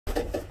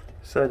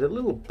So the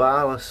little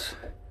Barless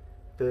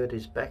bird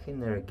is back in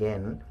there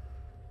again.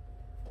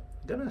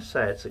 I'm going to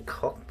say it's a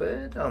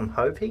cockbird, I'm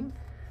hoping.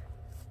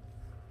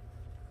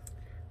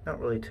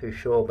 Not really too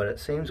sure, but it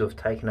seems to have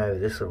taken over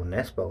this little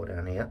nest bowl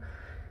down here.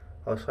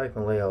 I was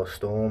hoping Leo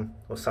Storm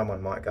or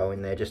someone might go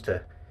in there just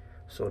to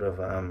sort of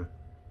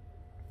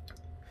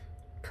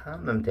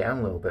calm them down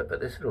a little bit,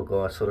 but this little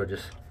guy sort of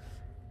just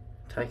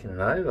taking it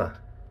over.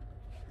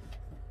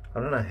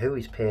 I don't know who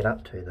he's paired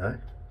up to though.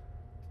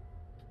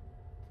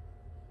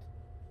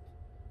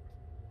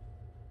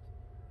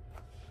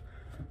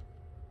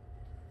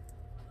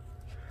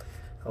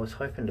 I was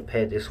hoping to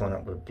pair this one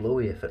up with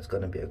Bluey if it's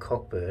going to be a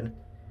cockbird,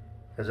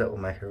 because that will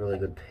make a really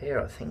good pair,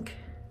 I think.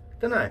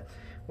 Don't know.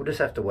 We'll just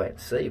have to wait and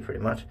see,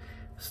 pretty much.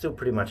 Still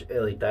pretty much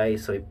early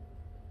days, so he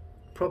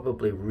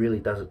probably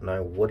really doesn't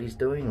know what he's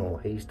doing, or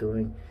he's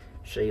doing,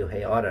 she or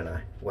he, I don't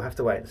know. We'll have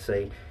to wait and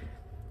see.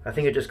 I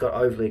think it just got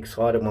overly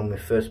excited when we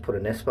first put a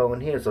nest bowl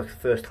in here. It's like the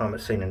first time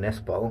it's seen a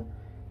nest bowl,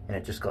 and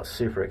it just got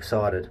super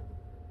excited.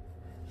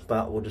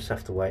 But we'll just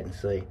have to wait and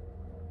see.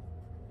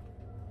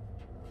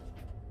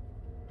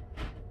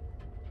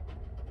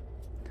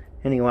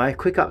 Anyway,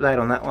 quick update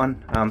on that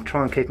one.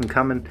 Try and keep them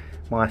coming.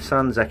 My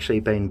son's actually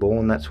been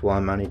born, that's why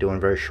I'm only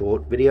doing very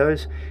short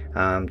videos.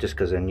 Just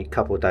because a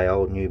couple of day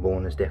old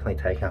newborn is definitely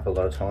taking up a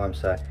lot of time.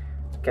 So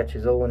catch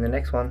you all in the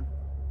next one.